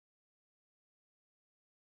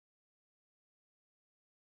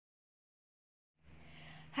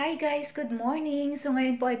Hi guys, good morning! So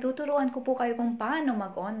ngayon po ay tuturuan ko po kayo kung paano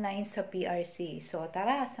mag-online sa PRC. So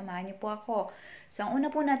tara, samahan niyo po ako. So ang una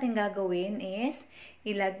po natin gagawin is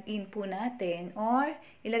ilagin po natin or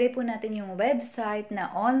ilagay po natin yung website na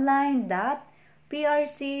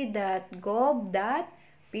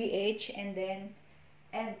online.prc.gov.ph and then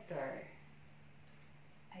enter.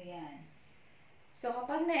 Ayan. So,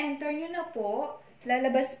 kapag na-enter nyo na po,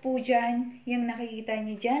 lalabas po dyan yung nakikita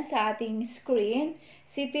nyo dyan sa ating screen,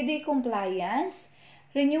 CPD Compliance,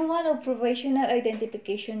 Renewal of Provisional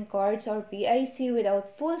Identification Cards or PIC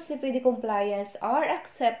without full CPD compliance are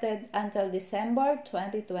accepted until December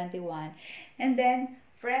 2021. And then,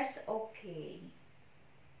 press OK.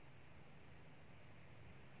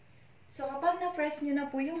 So, kapag na-press nyo na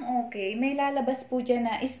po yung OK, may lalabas po dyan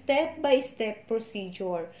na step-by-step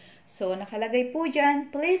procedure. So, nakalagay po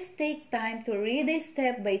dyan, please take time to read the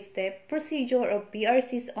step-by-step procedure of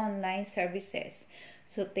PRC's online services.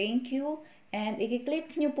 So, thank you. And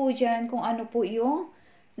i-click nyo po dyan kung ano po yung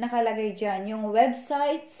nakalagay dyan, yung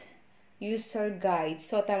websites user guide.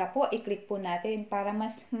 So, tara po, i-click po natin para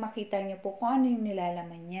mas makita nyo po kung ano yung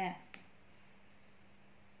nilalaman niya.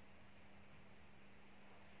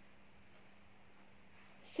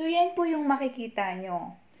 So, yan po yung makikita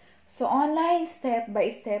nyo. So, online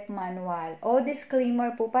step-by-step manual. O,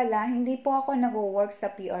 disclaimer po pala, hindi po ako nag-work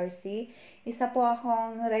sa PRC. Isa po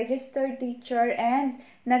akong registered teacher and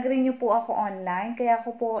nag-renew po ako online. Kaya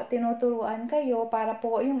ako po tinuturuan kayo para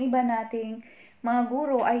po yung iba nating mga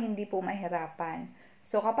guro ay hindi po mahirapan.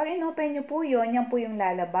 So, kapag in-open nyo po yun, yan po yung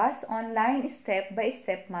lalabas. Online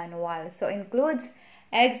step-by-step manual. So, includes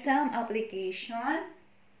exam application.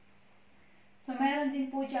 So, meron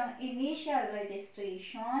din po diyang initial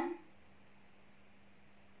registration,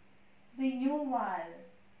 renewal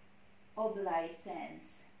of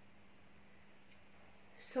license.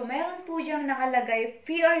 So, meron po diyang nakalagay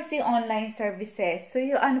PRC online services. So,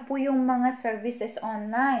 yung ano po yung mga services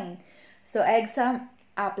online. So, exam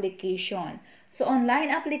application. So,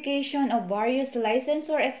 online application of various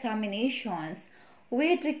license or examinations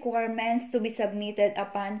with requirements to be submitted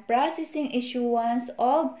upon processing issuance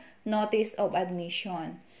of notice of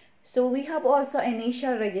admission. So, we have also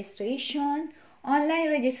initial registration,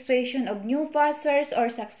 online registration of new passers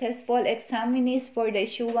or successful examinees for the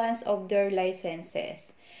issuance of their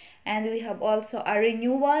licenses. And we have also a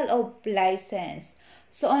renewal of license.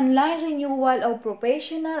 So, online renewal of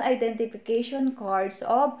professional identification cards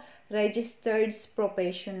of registered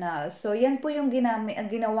professionals. So, yan po yung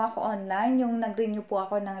ginawa ko online, yung nag-renew po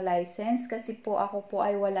ako ng license kasi po ako po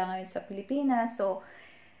ay wala ngayon sa Pilipinas. So,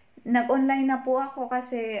 nag-online na po ako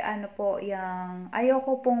kasi ano po, yung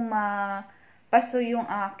ayoko pong mapaso yung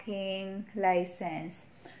aking license.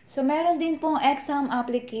 So, meron din pong exam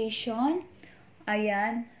application.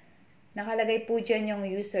 Ayan. Nakalagay po dyan yung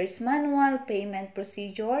user's manual, payment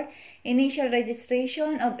procedure, initial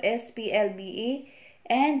registration of SPLBE,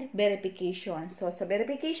 and verification. So, sa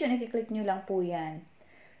verification, i-click nyo lang po yan.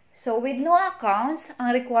 So, with no accounts,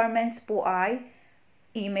 ang requirements po ay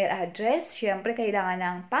email address, syempre kailangan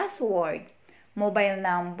ng password, mobile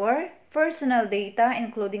number, personal data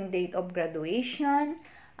including date of graduation,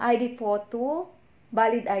 ID photo,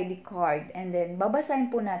 valid ID card, and then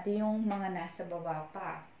babasahin po natin yung mga nasa baba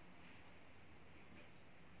pa.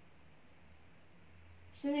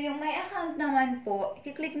 So, yung may account naman po,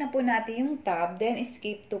 i-click na po natin yung tab, then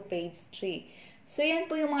skip to page 3. So, yan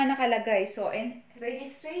po yung mga nakalagay. So,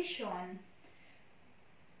 registration.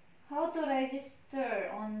 How to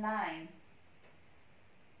register online.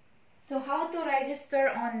 So, how to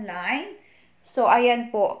register online. So,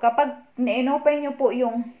 ayan po. Kapag na-inopen nyo po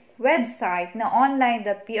yung website na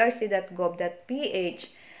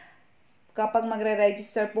online.prc.gov.ph, kapag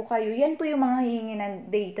magre-register po kayo, yan po yung mga hihingi ng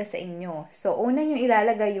data sa inyo. So, una nyo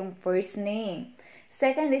ilalagay yung first name.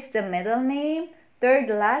 Second is the middle name. Third,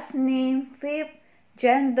 last name. Fifth,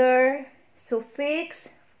 gender, suffix,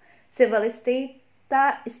 civil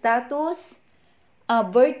status,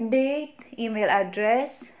 birth date, email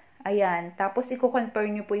address. Ayan. Tapos,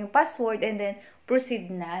 i-confirm nyo po yung password and then proceed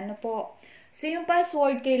na. Ano po? So, yung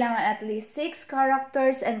password, kailangan at least 6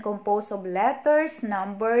 characters and composed of letters,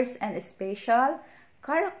 numbers, and special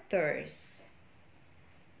characters.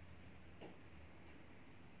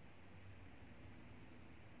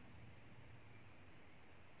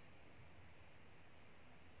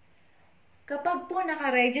 Kapag po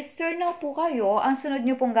naka-register na po kayo, ang sunod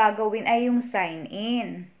nyo pong gagawin ay yung sign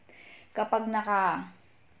in. Kapag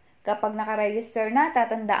naka-register na,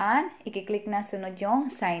 tatandaan, i-click na sunod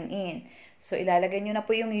yung sign in. So, ilalagay nyo na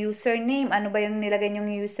po yung username. Ano ba yung nilagay yung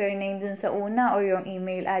username dun sa una or yung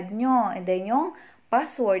email ad nyo? And then yung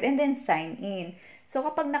password, and then sign in. So,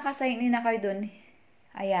 kapag naka-sign in na kayo dun,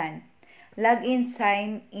 ayan, login,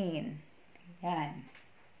 sign in. Ayan.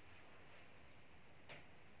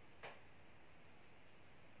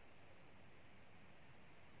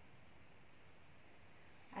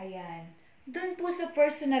 Ayan. Doon po sa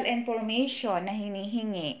personal information na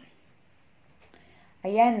hinihingi.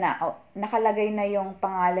 Ayan na, nakalagay na yung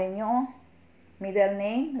pangalan nyo, middle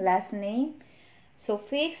name, last name,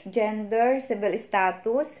 suffix, gender, civil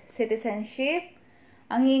status, citizenship.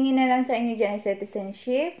 Ang hihingi na lang sa inyo dyan ay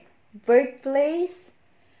citizenship, birthplace.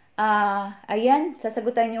 Ayan,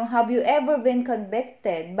 sasagutan nyo, have you ever been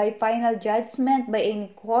convicted by final judgment by any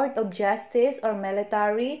court of justice or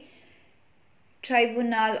military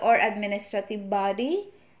tribunal or administrative body?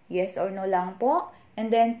 Yes or no lang po. And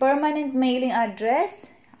then, permanent mailing address.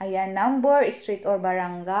 Ayan, number, street or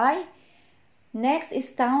barangay. Next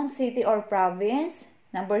is town, city or province.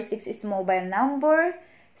 Number 6 is mobile number.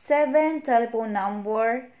 7, telephone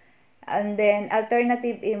number. And then,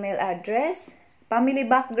 alternative email address. Family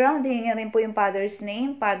background, hingin rin po yung father's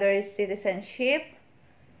name, father's citizenship.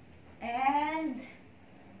 And,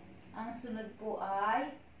 ang sunod po ay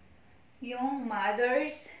yung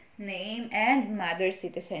mother's name and mother's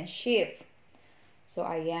citizenship. So,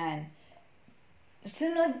 ayan.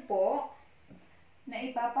 Sunod po, na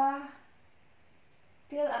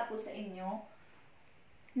fill up po sa inyo,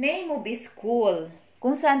 name of school.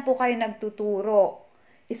 Kung saan po kayo nagtuturo.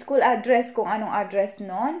 School address, kung anong address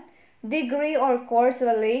nun. Degree or course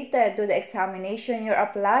related to the examination you're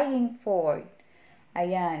applying for.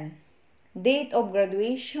 Ayan. Date of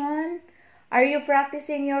graduation. Are you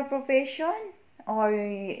practicing your profession? Or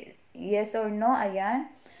yes or no? Ayan.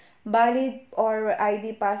 Valid or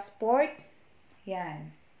ID passport.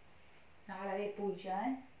 Yan. Nakalagay po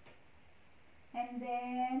dyan. And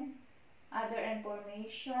then, other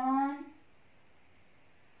information.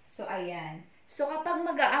 So, ayan. So, kapag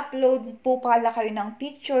mag-upload po pala kayo ng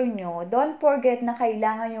picture nyo, don't forget na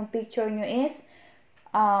kailangan yung picture nyo is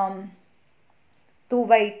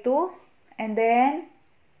 2x2. And then,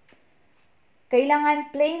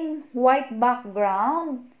 kailangan plain white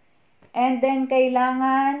background. And then,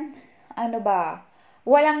 kailangan,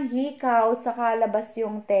 walang hikaw, saka labas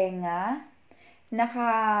yung tenga.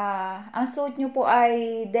 Ang suit nyo po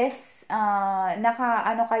ay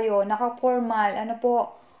naka-formal,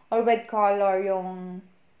 or red color yung,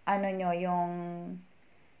 yung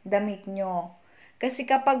damit nyo. Kasi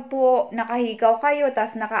kapag po nakahikaw kayo,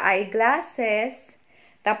 tas naka-eyeglasses,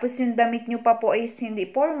 tapos yung damit nyo pa po is hindi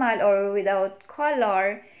formal or without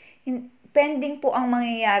color, pending po ang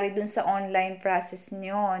mangyayari dun sa online process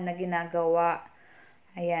nyo na ginagawa.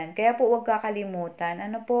 Ayan. Kaya po huwag kakalimutan.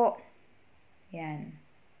 Ayan.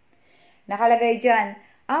 Nakalagay dyan,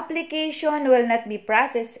 application will not be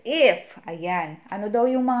processed if, ayan. Ano daw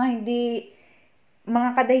yung mga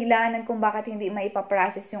kadahilanan kung bakit hindi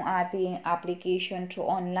maipaprocess yung ating application through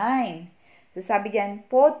online. So, sabi dyan,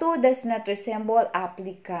 photo does not resemble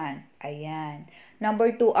applicant. Ayan.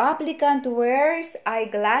 Number 2, applicant wears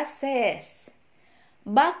eyeglasses.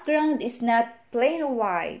 Background is not plain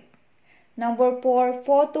white. Number 4,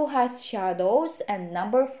 photo has shadows. And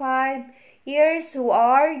number 5, ears who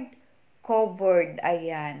are covered.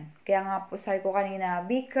 Ayan. Kaya nga po sabi ko kanina,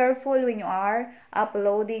 be careful when you are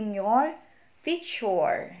uploading your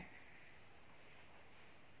picture.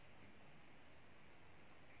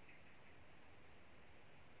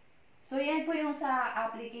 So, yan po yung sa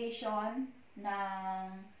application ng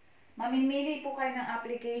mamimili po kayo ng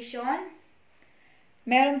application.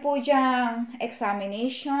 Meron po diyang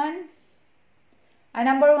examination.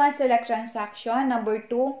 Number 1, select transaction. Number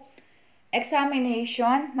 2,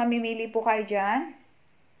 examination. Mamimili po kayo dyan.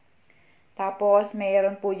 Tapos,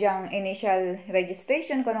 mayroon po diyang initial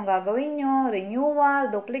registration kung anong gagawin nyo,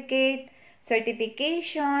 renewal, duplicate,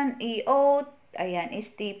 certification, e-oath, ayan,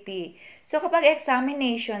 STP. So, kapag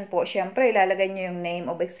examination po, syempre, ilalagay nyo yung name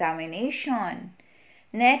of examination.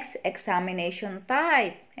 Next, examination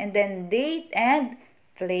type. And then, date and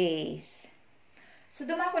place. So,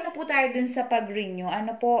 dumako na po tayo dun sa pag-renew.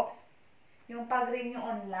 Yung pag-renew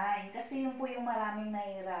online. Kasi yun po yung maraming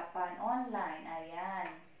nahihirapan. Online, ayan.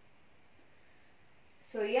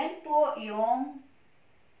 So, yan po yung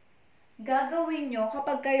gagawin nyo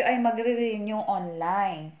kapag kayo ay magre-renew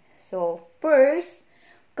online. So, first,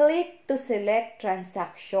 click to select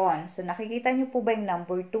transaction. So, nakikita nyo po ba yung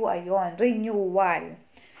number 2? Ayun, renewal.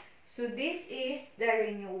 So, this is the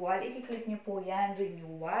renewal. I-click nyo po yan,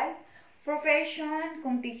 renewal. Profession,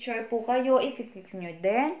 kung teacher po kayo, i-click nyo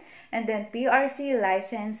din. And then, PRC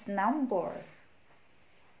license number.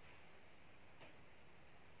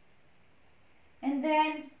 And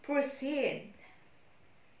then, proceed.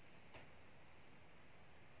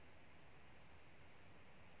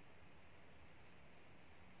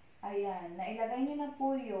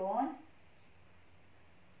 po yun.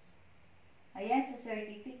 Ayan, sa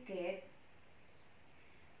certificate.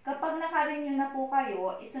 Kapag naka-renew na po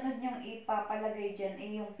kayo, isunod nyong ipapalagay dyan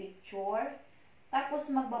ay yung picture. Tapos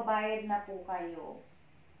magbabayad na po kayo.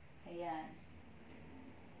 Ayan.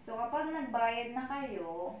 So, kapag nagbayad na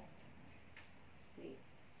kayo, wait,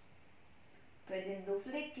 pwedeng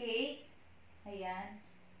duplicate. Ayan.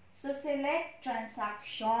 So, select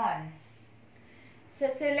transaction. Sa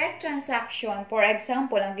select transaction, for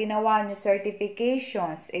example, ang ginawa nyo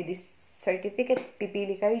certifications, this certificate,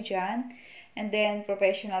 pipili kayo dyan. And then,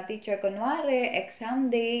 professional teacher, kunwari, exam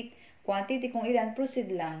date, quantity, kung ilan,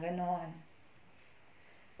 proceed lang, ganon.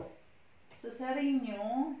 So, sa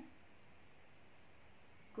renew,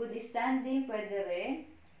 good standing, pwede rin.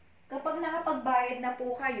 Kapag nakapagbayad na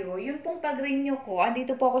po kayo, yung pong pag-renew ko,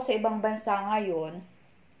 andito po ako sa ibang bansa ngayon.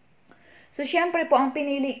 So, syempre po, ang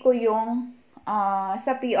pinili ko yung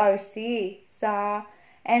sa PRC, sa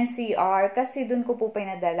NCR, kasi dun ko po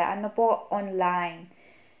pinadala. Ano po? Online.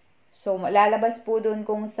 So, lalabas po dun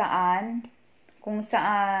kung saan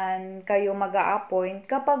kayo mag-a-appoint.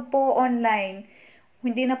 Kapag po online,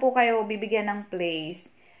 hindi na po kayo bibigyan ng place.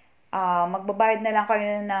 Magbabayad na lang kayo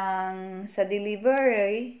sa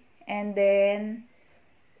delivery, and then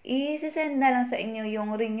i-send na lang sa inyo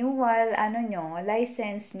yung renewal,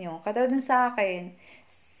 license nyo. Katulad dun sa akin,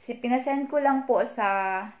 pinasend ko lang po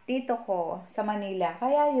sa tito ko sa Manila.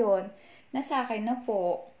 Kaya yun, nasa akin na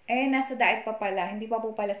po. Nasa daet pa pala, hindi pa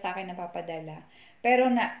po pala sa akin napapadala.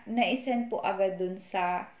 Pero na-send po agad dun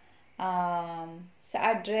sa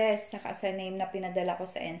address, saka sa name na pinadala ko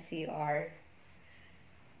sa NCR.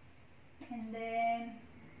 And then,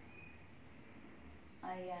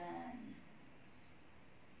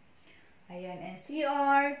 ayan,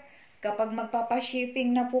 NCR. Kapag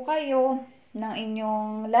magpapa-shipping na po kayo ng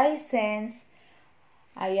inyong license,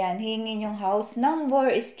 ayan, hingin yung house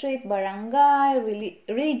number, street, barangay,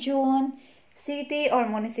 region, city or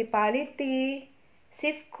municipality,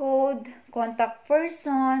 zip code, contact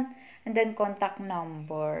person, and then contact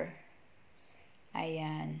number.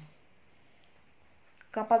 Ayan.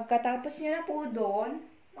 Kapag katapos nyo na po doon,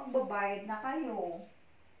 magbabayad na kayo.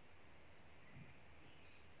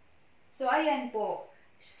 So, ayan po.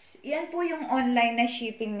 Yan po yung online na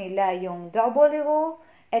shipping nila, yung W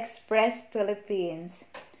Express Philippines.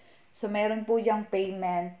 So, meron po diyang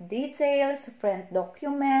payment details, front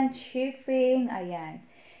document, shipping, ayan.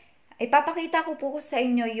 Ipapakita ko po sa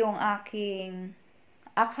inyo yung aking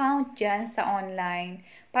account dyan sa online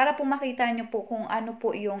para po makita nyo po kung ano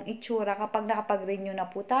po yung itsura kapag nakapag-renew na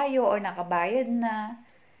po tayo or nakabayad na.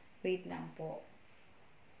 Wait lang po.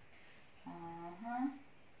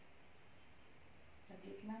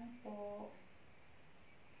 Saglit lang po.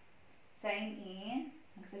 Sign in.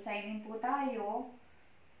 Magsa-sign in po tayo.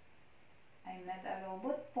 I'm not a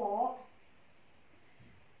robot po.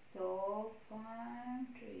 So,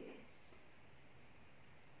 countries.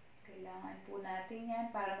 Kailangan po natin yan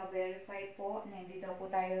para ma-verify po na hindi daw po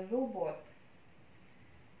tayo robot.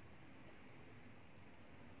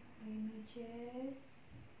 Images.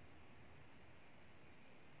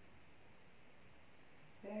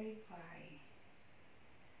 Verify.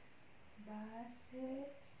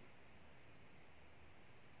 Buses.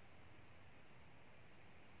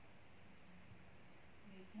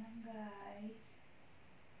 Wait lang guys.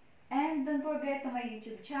 And don't forget to my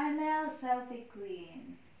YouTube channel, Selfie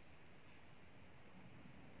Queen.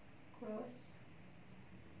 Cross.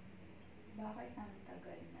 Bakit ang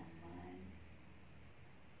tagal naman?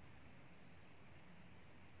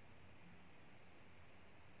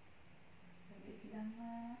 Salit lang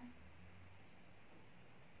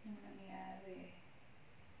yung nangyari.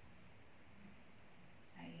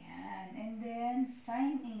 Ayan. And then,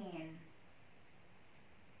 sign in.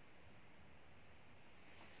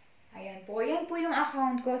 Ayan po. Yan po yung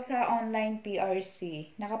account ko sa online PRC.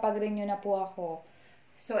 Nakapag-renew na po ako.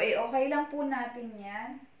 So, okay lang po natin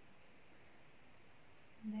yan.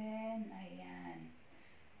 Then, ayan.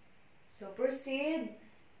 So, proceed.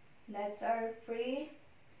 That's our free.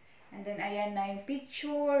 And then, ayan na yung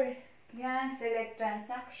picture. Yan, select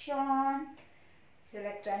transaction.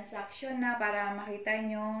 Select transaction na para makita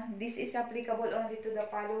nyo. This is applicable only to the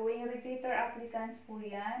following repeater applicants po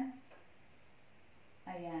yan.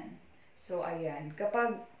 Ayan. So, ayan.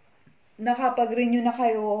 Kapag nakapag-renew na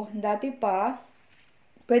kayo dati pa,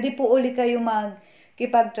 pwede po uli kayo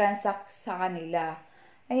magkipag-transact sa kanila.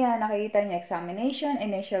 Ayan, nakikita nyo examination,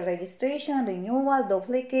 initial registration, renewal,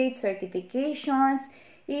 duplicate, certifications,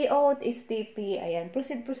 e-oath, STP. Ayan,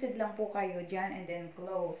 proceed lang po kayo dyan and then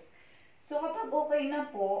close. So, kapag okay na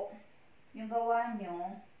po yung gawa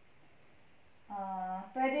nyo,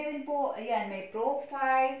 Pwede rin po, ayan, may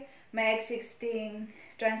profile, may existing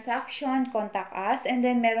transaction, contact us, and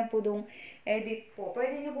then meron po dong edit po.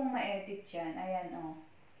 Pwede nyo pong ma-edit yan. Ayan, o.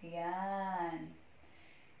 Ayan.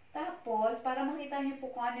 Tapos, para makita nyo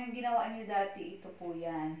po kung ano yung ginawa nyo dati, ito po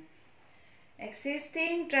yan.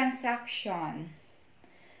 Existing transaction.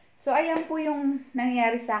 So, ayan po yung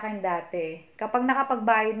nangyari sa akin dati. Kapag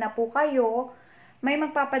nakapagbayad na po kayo, may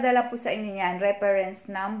magpapadala po sa inyo yan, reference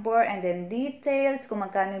number, and then details, kung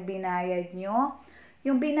magkano yung binayad nyo.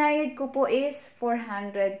 Yung binayad ko po is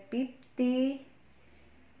 450.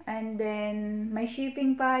 And then, may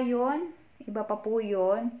shipping pa yun. Iba pa po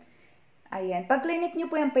yun. Ayan. Pag clinic nyo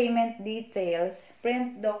po yung payment details,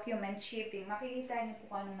 print document shipping, makikita nyo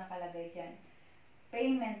po kung anong nakalagay dyan.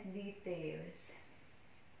 Payment details.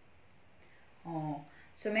 Oh.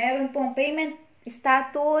 So, meron pong payment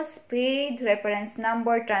status, paid, reference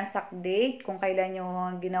number, transact date, kung kailan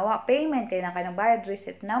nyo ginawa payment, kailan kayo bayad,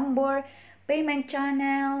 receipt number, payment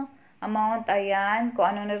channel, amount, ayan, kung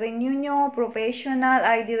ano na-renew nyo, professional,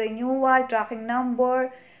 ID renewal, tracking number,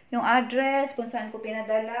 yung address, kung saan ko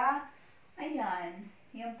pinadala, ayan,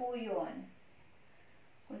 yan po yun.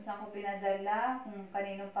 Kung saan ko pinadala, kung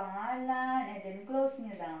kaninong pangalan, and then close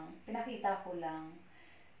nyo lang, pinakita ko lang.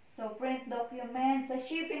 So, print document, sa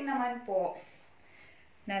shipping naman po,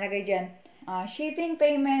 nalagay dyan, shipping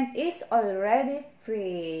payment is already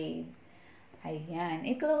paid. Ayan,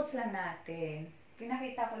 i-close lang natin.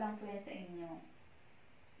 Pinakita ko lang po yan sa inyo.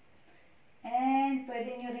 And,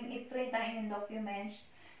 pwede nyo ring i-print ang inyong documents.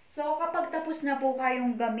 So, kapag tapos na po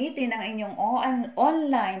kayong gamitin ang inyong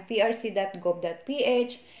online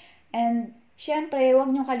prc.gov.ph, and, syempre,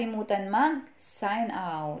 huwag nyo kalimutan mag-sign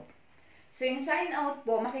out. So, yung sign out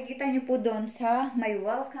po, makikita nyo po doon sa may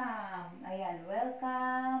welcome. Ayan,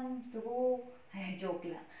 welcome to, ay, joke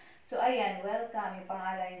lang. So, ayan, welcome, yung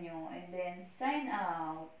pangalan nyo. And then, sign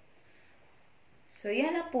out. So,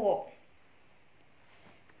 yan na po.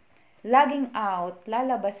 Logging out,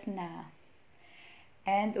 lalabas na.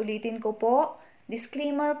 And, ulitin ko po,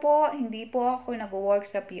 disclaimer po, hindi po ako nag-work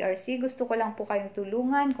sa PRC. Gusto ko lang po kayong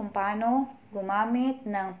tulungan kung paano gumamit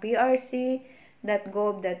ng PRC.gov.ph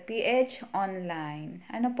online.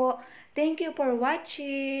 Ano po? Thank you for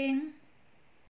watching!